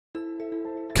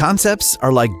Concepts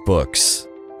are like books,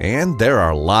 and there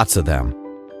are lots of them.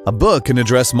 A book can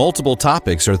address multiple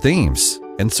topics or themes,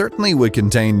 and certainly would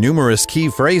contain numerous key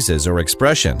phrases or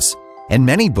expressions. And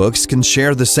many books can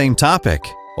share the same topic,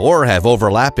 or have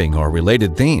overlapping or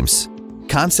related themes.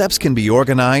 Concepts can be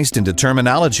organized into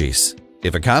terminologies.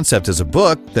 If a concept is a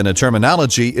book, then a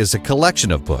terminology is a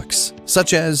collection of books,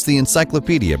 such as the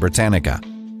Encyclopedia Britannica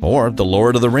or the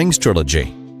Lord of the Rings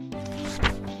trilogy.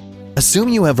 Assume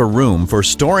you have a room for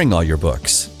storing all your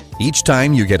books. Each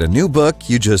time you get a new book,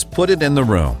 you just put it in the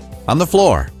room, on the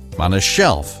floor, on a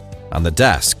shelf, on the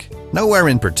desk, nowhere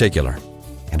in particular.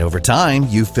 And over time,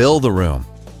 you fill the room.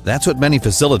 That's what many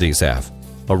facilities have.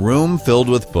 A room filled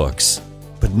with books,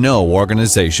 but no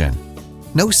organization.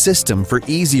 No system for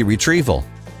easy retrieval.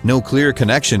 No clear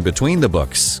connection between the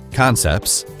books,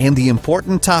 concepts, and the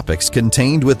important topics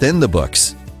contained within the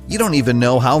books. You don't even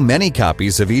know how many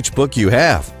copies of each book you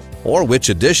have, or which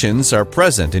editions are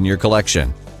present in your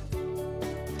collection.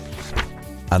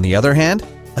 On the other hand,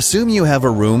 assume you have a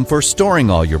room for storing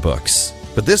all your books,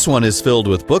 but this one is filled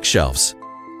with bookshelves.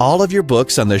 All of your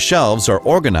books on the shelves are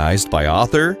organized by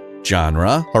author,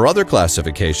 genre, or other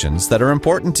classifications that are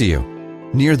important to you.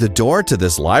 Near the door to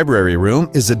this library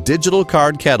room is a digital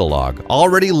card catalog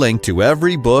already linked to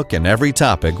every book and every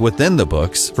topic within the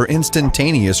books for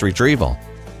instantaneous retrieval.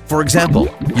 For example,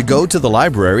 you go to the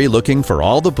library looking for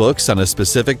all the books on a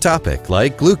specific topic,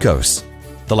 like glucose.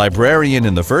 The librarian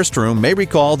in the first room may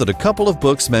recall that a couple of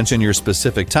books mention your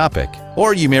specific topic,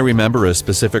 or you may remember a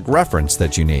specific reference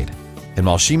that you need. And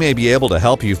while she may be able to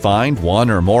help you find one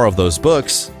or more of those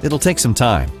books, it'll take some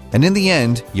time. And in the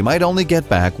end, you might only get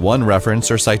back one reference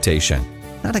or citation.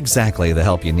 Not exactly the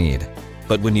help you need.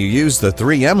 But when you use the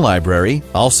 3M library,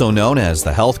 also known as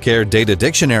the Healthcare Data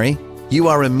Dictionary, you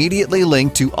are immediately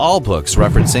linked to all books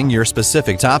referencing your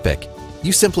specific topic.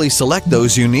 You simply select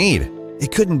those you need.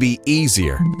 It couldn't be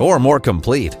easier or more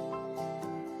complete.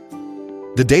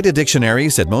 The data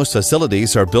dictionaries at most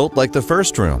facilities are built like the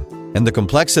first room, and the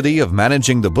complexity of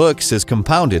managing the books is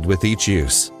compounded with each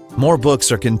use. More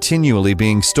books are continually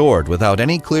being stored without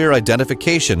any clear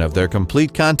identification of their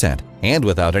complete content and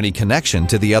without any connection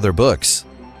to the other books.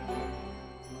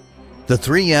 The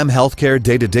 3M Healthcare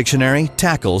Data Dictionary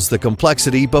tackles the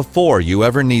complexity before you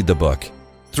ever need the book.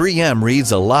 3M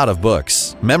reads a lot of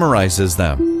books, memorizes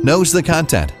them, knows the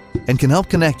content, and can help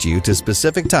connect you to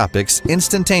specific topics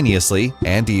instantaneously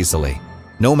and easily,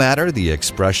 no matter the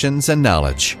expressions and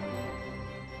knowledge.